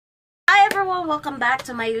everyone! Welcome back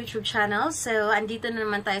to my YouTube channel. So, andito na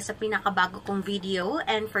naman tayo sa pinakabago kong video.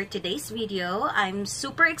 And for today's video, I'm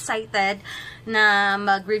super excited na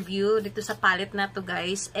mag-review dito sa palette na to,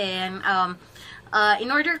 guys. And,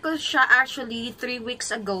 in-order ko siya actually 3 weeks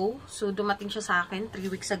ago. So, dumating siya sa akin 3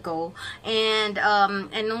 weeks ago. And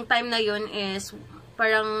nung time na yun is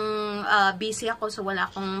parang busy ako, so wala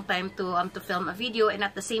akong time to film a video, and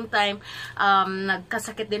at the same time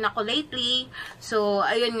nagkasakit din ako lately, so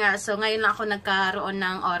ayun nga, so ngayon lang ako nagkaroon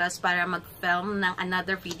ng oras para mag-film ng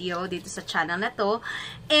another video dito sa channel na to.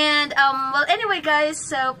 And well, anyway guys,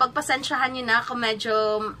 so pagpasensyahan nyo na kung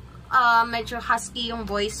medyo husky yung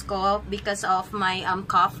voice ko because of my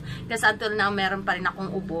cough, kasi until now meron pa rin akong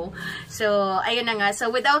ubo. So ayun na nga, so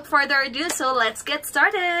without further ado, so let's get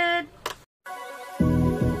started.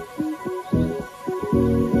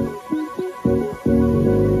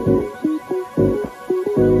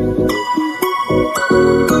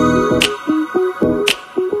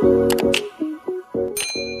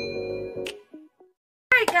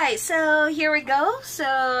 So, here we go. So,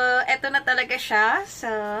 eto na talaga siya.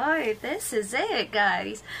 So, this is it,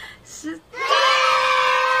 guys. So,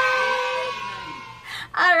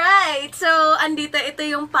 alright. So, andito, ito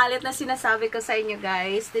yung palette na sinasabi ko sa inyo,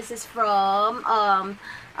 guys. This is from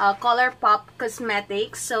Colourpop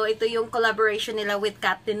Cosmetics. So, ito yung collaboration nila with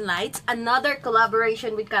Captain Lights. Another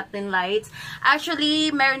collaboration with Captain Lights.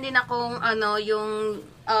 Actually, meron din akong,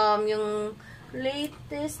 yung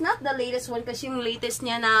latest, not the latest one, kasi yung latest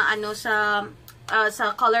niya na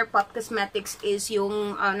sa Colourpop Cosmetics is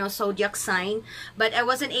yung zodiac sign, but I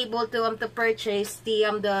wasn't able to purchase the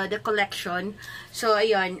collection. So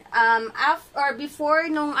ayun, before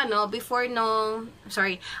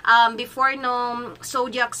nung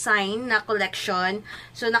zodiac sign na collection,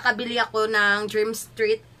 so nakabili ako ng Dream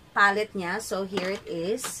Street palette niya. So here it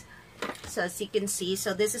is. So as you can see,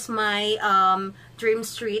 so this is my Dream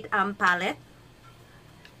Street palette.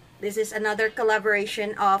 This is another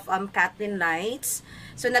collaboration of Captain Lights.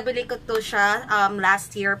 So, nabili ko to siya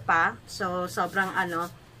last year pa. So, sobrang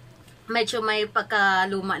medyo may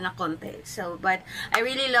pagkaluma na konti. So, but I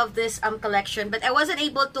really love this collection. But I wasn't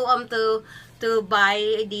able to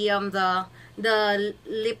buy the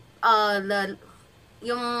lip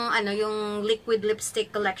yung liquid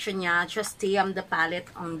lipstick collection niya, just the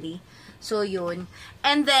palette only. So, yun.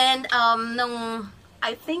 And then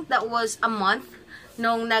I think that was a month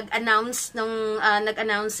nung nag-announce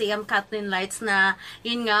si Captain Lights na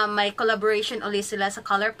yun nga, may collaboration ulit sila sa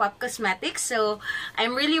Colourpop Cosmetics. So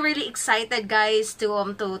I'm really excited, guys, to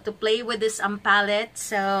play with this palette.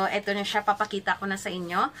 So eto na siya, papakita ko na sa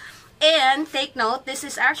inyo. And take note, this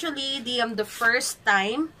is actually the first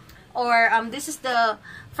time, or this is the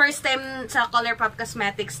first time sa Colourpop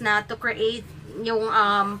Cosmetics na to create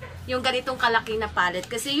yung ganitong kalaki na palette.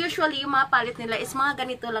 Kasi usually, yung mga palette nila is mga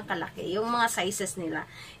ganito lang kalaki. Yung mga sizes nila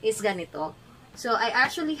is ganito. So, I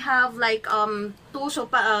actually have like two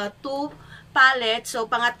palettes. So,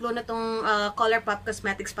 pangatlo na tong Colourpop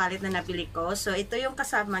Cosmetics palette na nabili ko. So, ito yung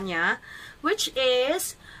kasama niya, which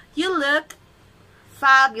is You Look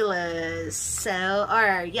Fabulous. So,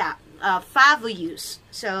 or yeah, Fabulous.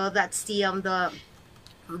 So, that's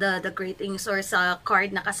the greetings or sa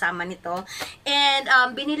card na kasama nito. And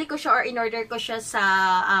binili ko siya, or in-order ko siya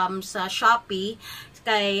sa Shoppee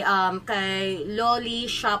kay Loli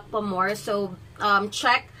Shop Amore. So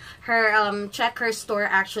check her store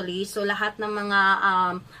actually. So lahat ng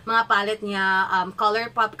mga palette niya,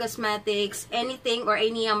 Colourpop Cosmetics, anything or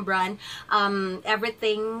any brand,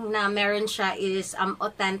 everything na meron siya is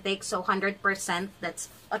authentic. So 100% that's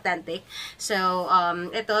authentic. So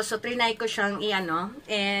ito, so trinay ko siyang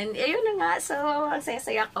and ayun na nga, so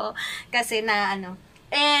saya ko kasi na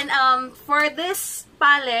and for this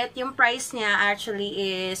palette, yung price niya actually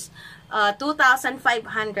is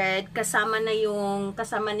 2,500 kasama na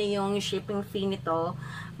yung shipping fee nito.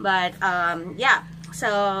 But yeah,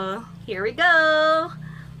 so here we go.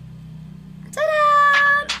 Ta-da!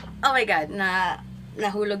 Oh my god,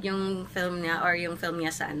 nahulog yung film niya, or yung film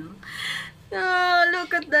niya sa Oh,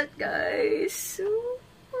 look at that, guys.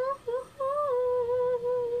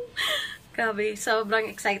 Grabe,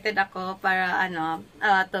 sobrang excited ako para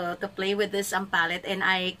to play with this palette, and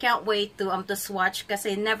I can't wait to swatch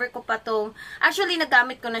kasi never ko pa to. Actually,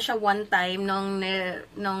 nagamit ko na siya one time nung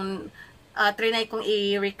trinay kong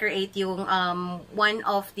i-recreate yung one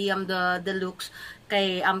of the looks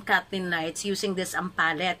kay Captain Lights using this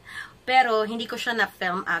palette. Pero hindi ko siya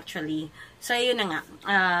na-film actually. So ayun na nga.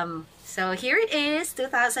 So here it is,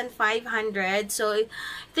 2,500. So I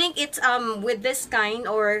think it's with this kind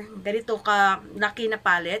or ganito ka laki na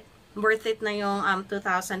palette, worth it na yung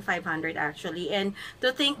 2,500 actually. And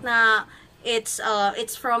to think na It's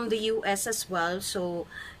from the US as well. So,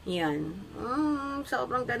 yan.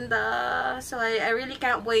 Sobrang ganda. So, I really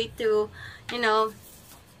can't wait to, you know,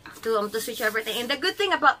 to switch everything. And the good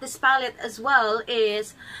thing about this palette as well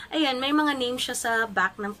is, ayan, may mga names siya sa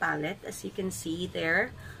back ng palette. As you can see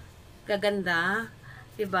there. Gaganda.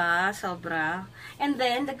 Diba? Sobra. And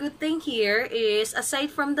then, the good thing here is,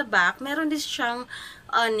 aside from the back, meron din siyang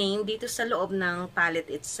name dito sa loob ng palette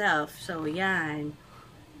itself. So, yan.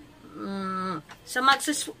 So,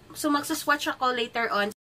 magsaswatch ako later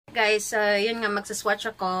on. Guys, yun nga, magsaswatch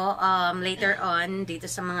ako later on dito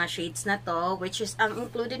sa mga shades na to, which is, ang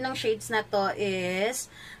included ng shades na to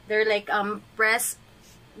is, they're like, pressed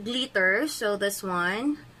glitter. So, this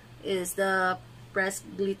one is the pressed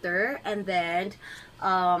glitter. And then,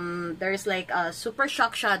 there's like a super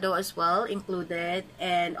shock shadow as well included,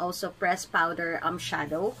 and also pressed powder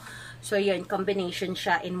shadow. So, yun, combination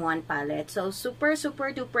siya in one palette. So, super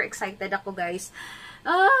duper excited ako, guys.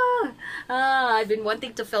 I've been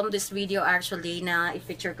wanting to film this video actually na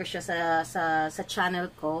i-feature ko siya sa channel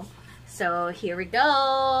ko. So, here we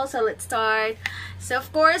go. So, let's start. So, of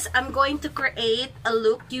course, I'm going to create a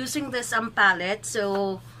look using this palette.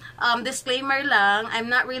 So, disclaimer lang, I'm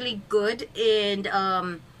not really good in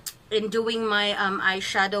doing my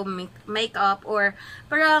eyeshadow makeup, or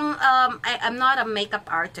parang I'm not a makeup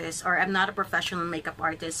artist, or I'm not a professional makeup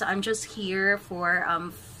artist. So I'm just here for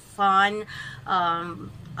fun,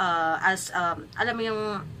 as alam mo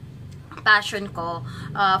yung passion ko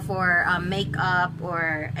for makeup,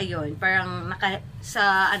 or ayun, parang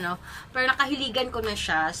parang nakahiligan ko na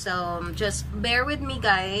siya. So just bear with me,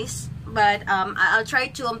 guys. But I'll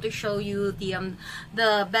try to show you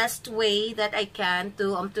the best way that I can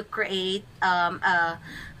to create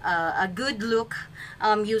a good look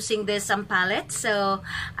using this palette. So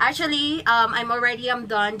actually, I'm already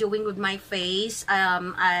done doing with my face.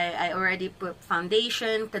 I already put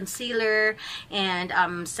foundation, concealer, and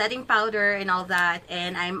setting powder and all that,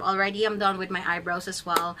 and I'm already done with my eyebrows as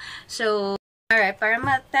well. So alright, para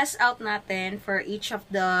ma-test out natin for each of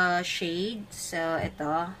the shades. So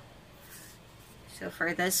ito. So,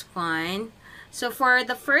 for this one. So, for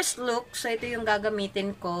the first look, so ito yung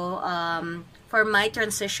gagamitin ko for my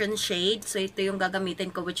transition shade. So, ito yung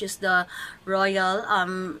gagamitin ko, which is the Royal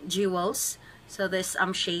Jewels. So, this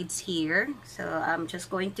shades here. So, I'm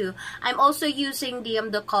just going to, I'm also using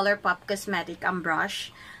the Colourpop Cosmetics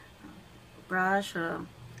brush. So,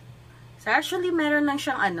 actually, meron lang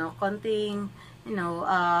siyang konting, you know,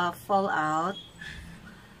 fallout.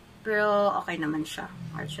 Pero, okay naman siya,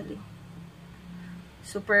 actually.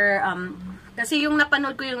 Super, kasi yung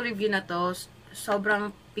napanood ko yung review na to, sobrang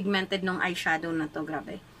pigmented nung eyeshadow na to,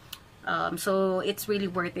 grabe. So, it's really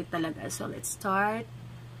worth it talaga. So, let's start.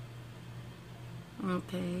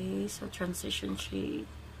 Okay, so transition shade.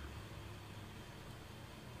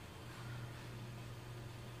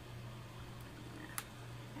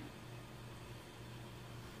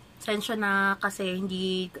 Sensya na kasi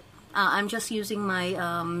hindi... I'm just using my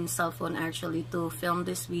cell phone actually to film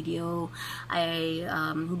this video.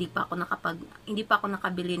 Hindi pa ako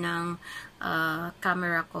nakabili ng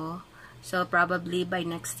camera ko. So probably by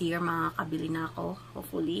next year makakabili na ako,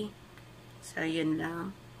 hopefully. So yun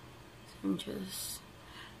lang. So just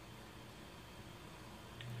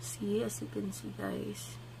see, as you can see,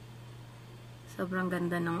 guys. Sobrang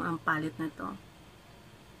ganda ng palette na to.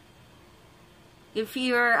 If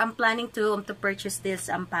you're planning to purchase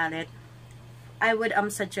this palette, I would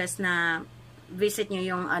suggest na visit nyo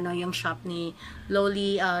yung shop ni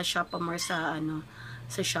Lowly Shop Amore sa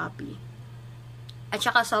Shoppee. At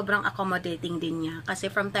saka sobrang accommodating din niya,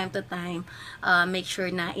 kasi from time to time make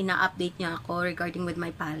sure na ina-update niya ako regarding with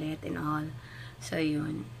my palette and all. So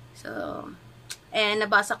yun. So and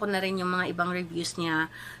nabasa ko na rin yung mga ibang reviews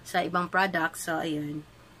niya sa ibang products. So ayun.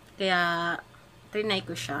 Kaya trinay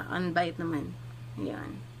ko siya. Ang bait naman.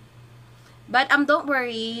 Ayan. But don't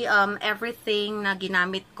worry, everything na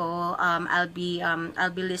ginamit ko, I'll be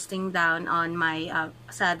listing down on my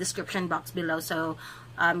sa description box below, so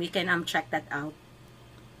you can check that out.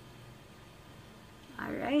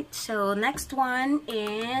 All right. So next one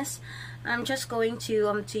is I'm just going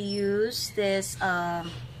to use this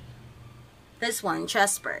this one,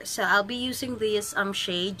 Jasper. So I'll be using this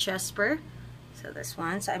shade Jasper. So this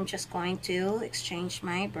one. So I'm just going to exchange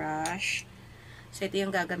my brush. So, ito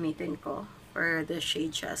yung gagamitin ko for the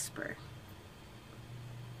shade Jasper.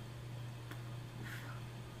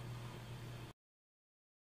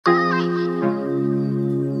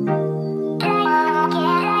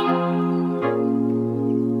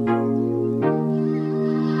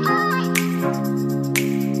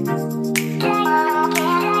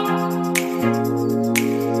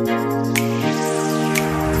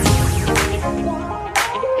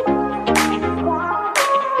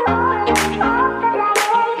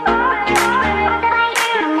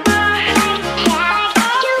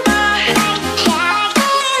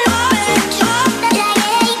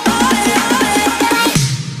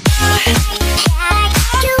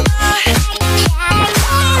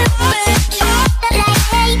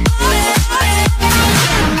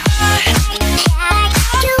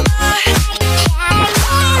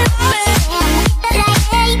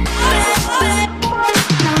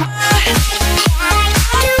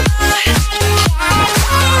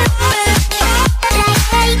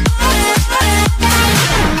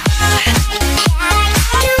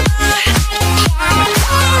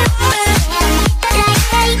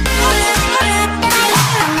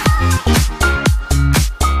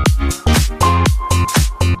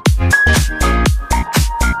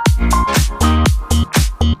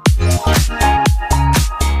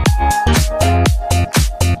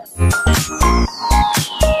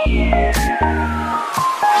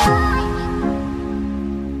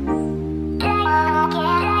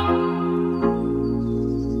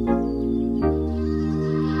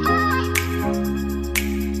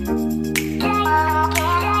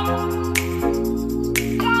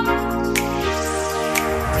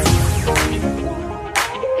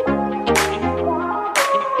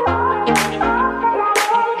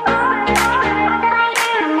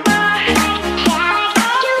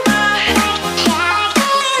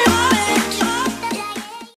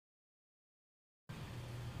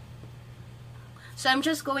 I'm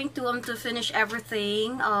just going to finish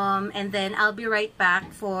everything, and then I'll be right back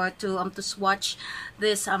to swatch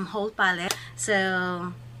this whole palette.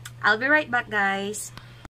 So I'll be right back, guys.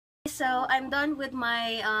 So I'm done with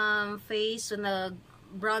my face. So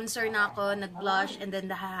nag-bronzer na ako, nag-blush, and then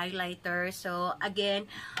the highlighter. So again,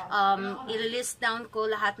 i-list down ko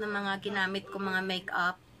lahat ng mga ginamit ko mga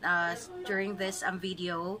makeup during this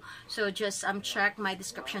video. So just check my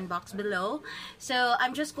description box below. So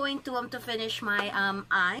I'm just going to finish my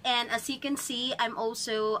eye, and as you can see, I'm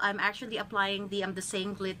actually applying the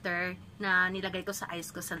same glitter na nilagay ko sa eyes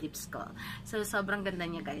ko, sa lips ko. So sobrang ganda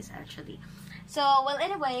niya, guys, actually. So well,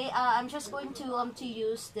 anyway, I'm just going to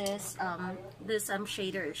use this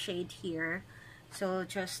shade here. So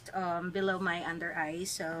just below my under eye.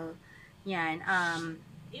 So yan.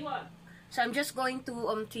 So I'm just going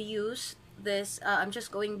to use this. I'm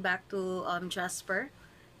just going back to Jasper,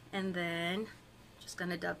 and then just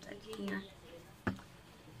gonna dab that here.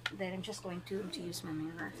 Then I'm just going to use my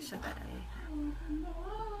mirror so that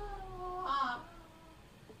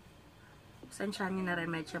Sensya nyo na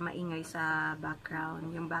rin medyo maingay sa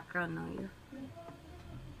background, yung background noise.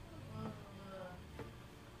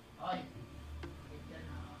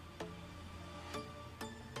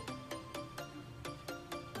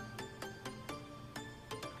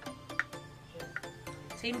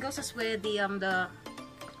 Same goes as with the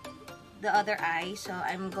other eye, so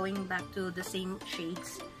I'm going back to the same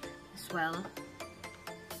shades as well.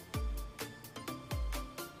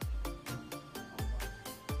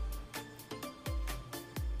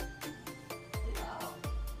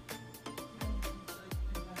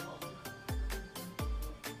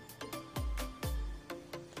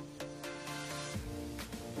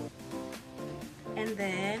 And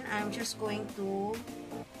then I'm just going to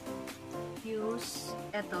use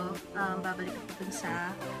ito, babalik ako dun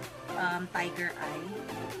sa tiger eye.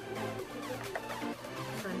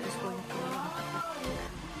 So I'm just going to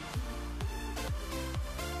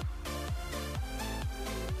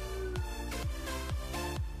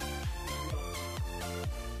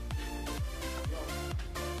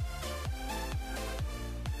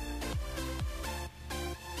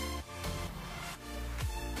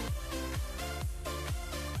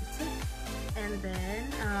and then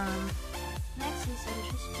next is I'm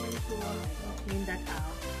just going to clean that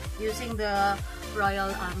out using the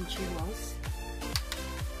Royal Jewels.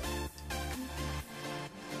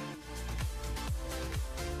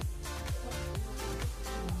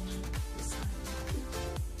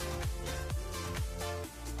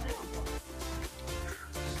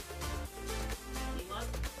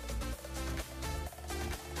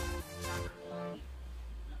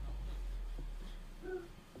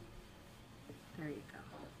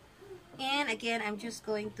 And again, I'm just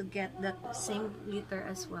going to get that same glitter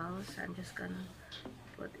as well. So I'm just gonna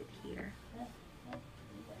put it here.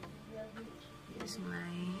 Here's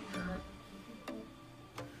my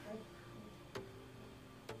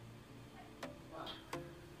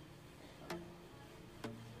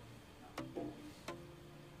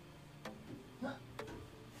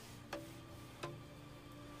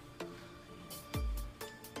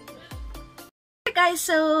guys,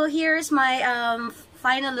 so here's my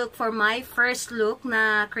final look for my first look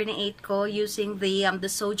na create ko using the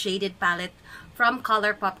So Jaded palette from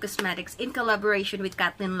Colourpop Cosmetics in collaboration with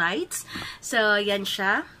Kathleen Lights. So yan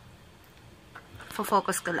siya.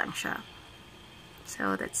 Focus ko lang siya.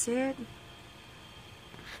 So that's it.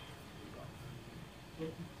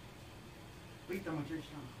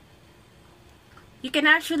 You can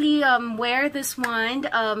actually wear this one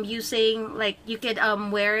using, like, you could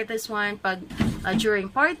wear this one pag during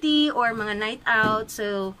party or mga night out.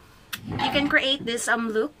 So you can create this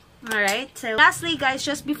look. Alright, so lastly guys,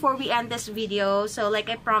 just before we end this video, so like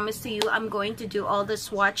I promised to you, I'm going to do all the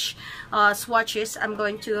swatches. I'm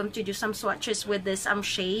going to do some swatches with this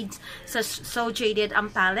shades, So Jaded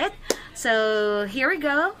palette. So here we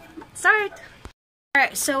go. Start.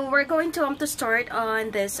 Alright, so we're going to start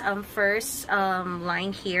on this first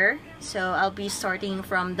line here. So I'll be starting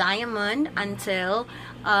from Diamond until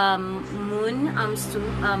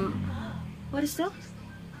what is that?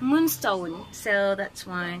 Moonstone. So that's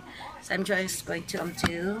one. So I'm just going to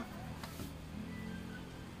do.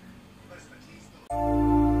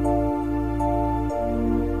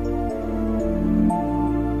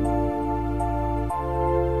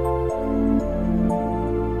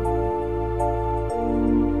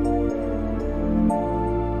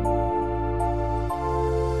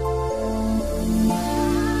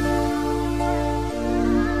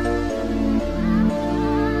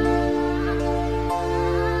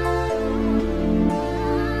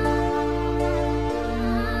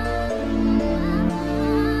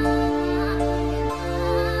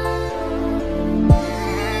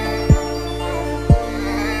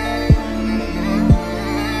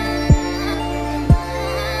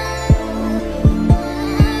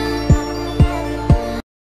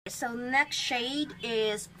 so next shade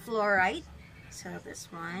is Fluorite. So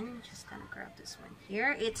this one, just gonna grab this one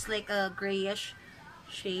here. It's like a grayish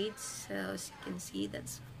shade. So as you can see,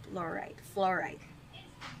 that's Fluorite.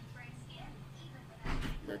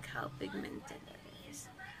 Look how pigmented it is.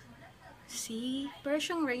 See?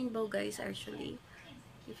 Parang rainbow, guys, actually.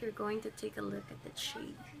 If you're going to take a look at that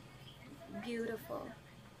shade. Beautiful.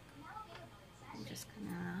 I'm just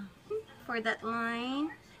gonna... For that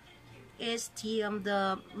line is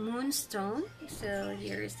the Moonstone. So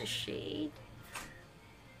here is the shade.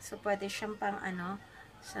 So pwede siyang pang ano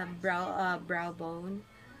sa brow bone.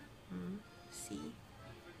 See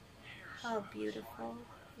how beautiful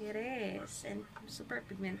it is, and super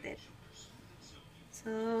pigmented.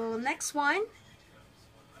 So next one.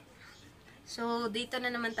 So dito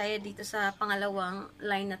na naman tayo dito sa pangalawang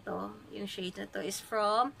line na to. Yung shade na to is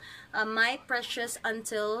from My Precious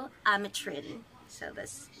Until Ametrine. So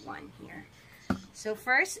this one here. So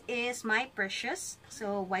first is My Precious.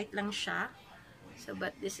 So white lang siya. So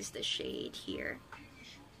but this is the shade here.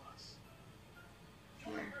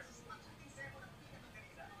 Yeah.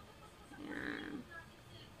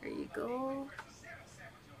 There you go.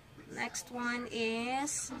 Next one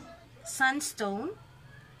is Sunstone.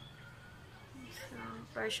 So,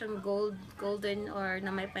 parang golden or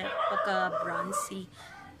na may pagka-bronzy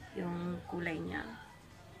yung kulay niya.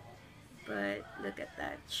 But look at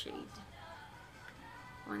that shade.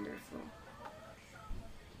 Wonderful.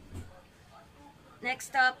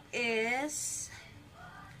 Next up is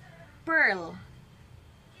Pearl.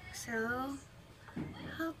 So,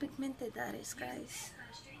 how pigmented that is, guys.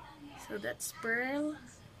 So that's Pearl.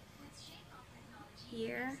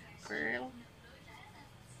 Here, Pearl.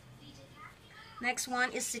 Next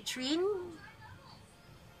one is Citrine.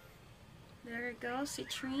 There we go,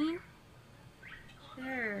 Citrine.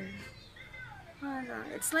 There. Oh,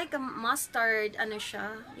 it's like a mustard, ano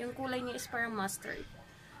siya. Yung kulay niya is parang mustard.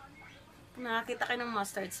 Nakakita kayo ng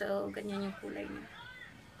mustard, so ganyan yung kulay niya.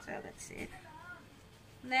 So that's it.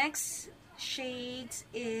 Next shades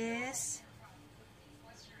is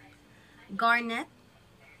Garnet.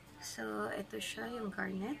 So ito siya, yung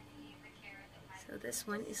Garnet. So this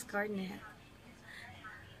one is Garnet.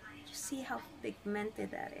 Just see how pigmented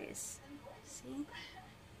that is. See?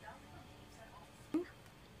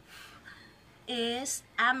 Is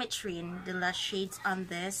Ametrine, the last shades on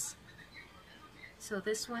this. So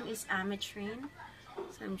this one is Ametrine.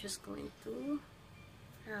 So I'm just going to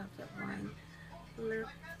grab that one. Look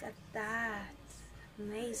at that.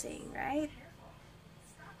 Amazing, right?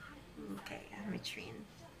 Okay, Ametrine.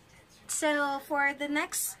 So for the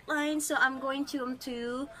next line, so I'm going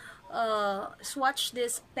to swatch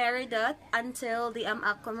this Peridot until the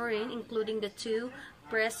Aquamarine, including the two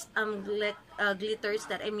pressed glitters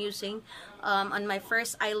that I'm using on my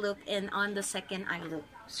first eye look and on the second eye look.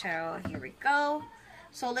 So here we go.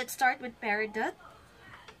 So let's start with Peridot.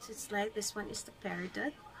 So it's like this one is the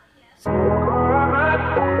Peridot.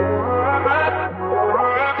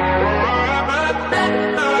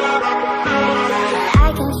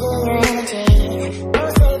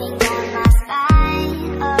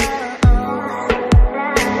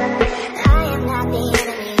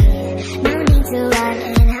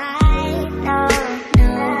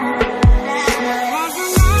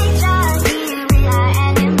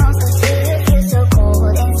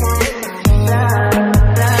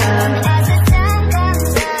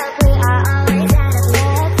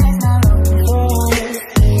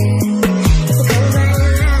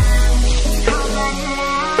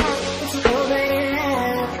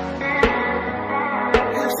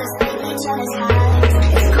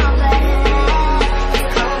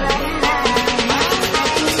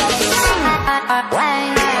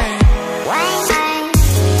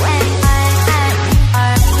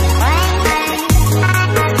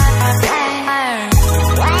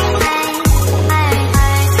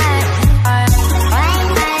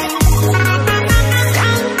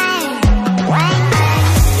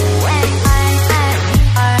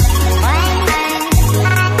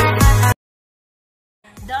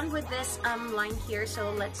 With this line here,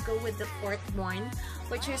 so let's go with the fourth one,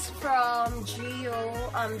 which is from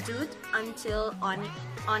Dude until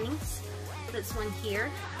Onyx. This one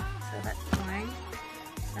here, so that's one.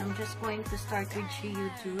 So I'm just going to start with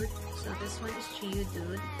Dude. So this one is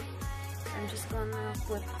Dude. I'm just gonna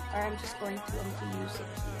put, or I'm just going to use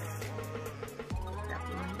it here. That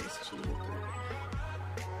one is Dude.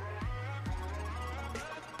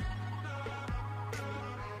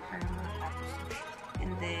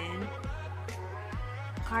 And then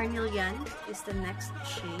Carnelian is the next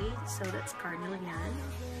shade, so that's Carnelian.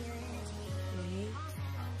 Okay.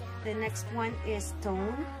 The next one is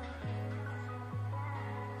Tone.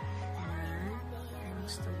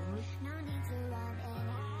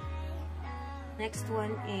 Next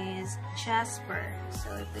one is Jasper. So,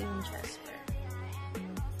 ito yung Jasper.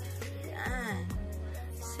 Yan.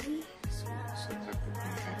 See? So, super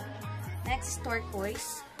pigmented. Next,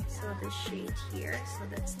 Turquoise. So, the shade here. So,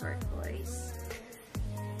 that's Turquoise.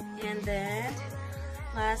 And then,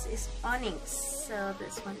 last is Onyx. So,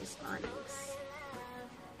 this one is Onyx.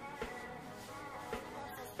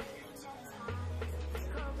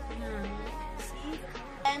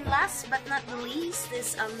 And last but not the least,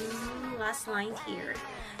 this last line here.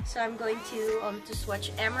 So I'm going to swatch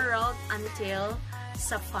Emerald until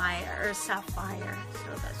Sapphire or Sapphire. So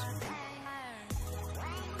that's one.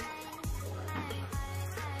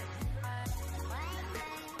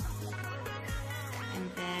 And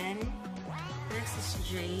then next is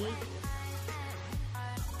Jade.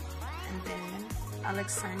 And then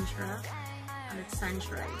Alexandrite.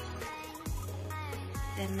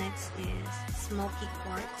 Then next is Smoky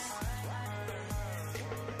Quartz.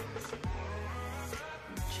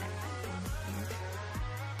 Check that one here.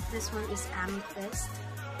 This one is Amethyst.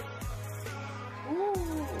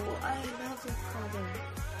 Ooh, I love the color.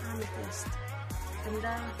 Amethyst.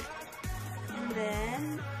 Ganda. And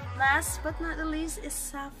then, last but not the least is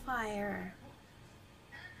Sapphire.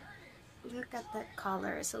 Look at that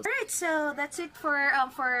color. So alright, so that's it for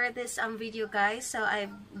this video, guys. So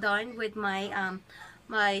I've done with my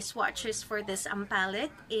my swatches for this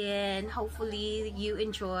palette, and hopefully you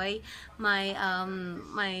enjoy my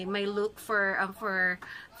my look for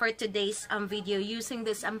today's video using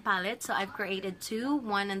this palette. So I've created two,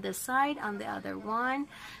 one on this side, on the other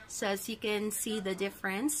one. So as you can see the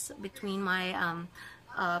difference between my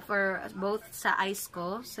for both sa eyes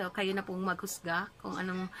ko. So kayo na pong maghusga kung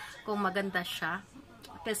maganda siya.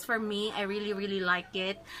 Because for me, I really like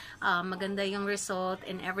it. Maganda yung result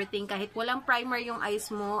and everything. Kahit walang primer yung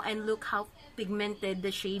eyes mo, and look how pigmented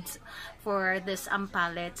the shades for this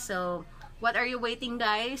palette. So, what are you waiting,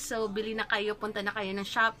 guys? So, bili na kayo, punta na kayo ng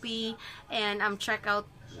Shoppee, and check out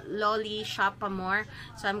Loli Shop Amore.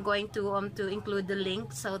 So I'm going to include the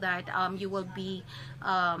link so that you will be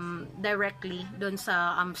directly dun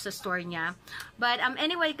sa store niya. But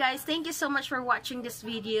anyway, guys, thank you so much for watching this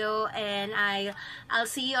video, and I'll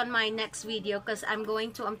see you on my next video because I'm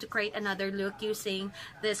going to create another look using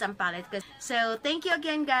this palette. So thank you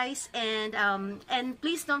again, guys, and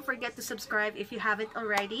please don't forget to subscribe if you haven't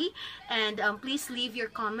already, and please leave your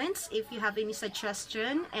comments if you have any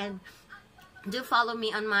suggestion, and do follow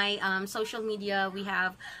me on my social media. We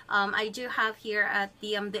have I do have here at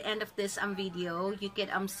the end of this video, you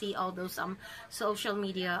can see all those social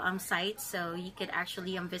media sites, so you could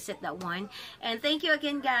actually visit that one. And thank you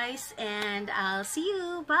again, guys, and I'll see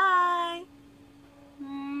you. Bye.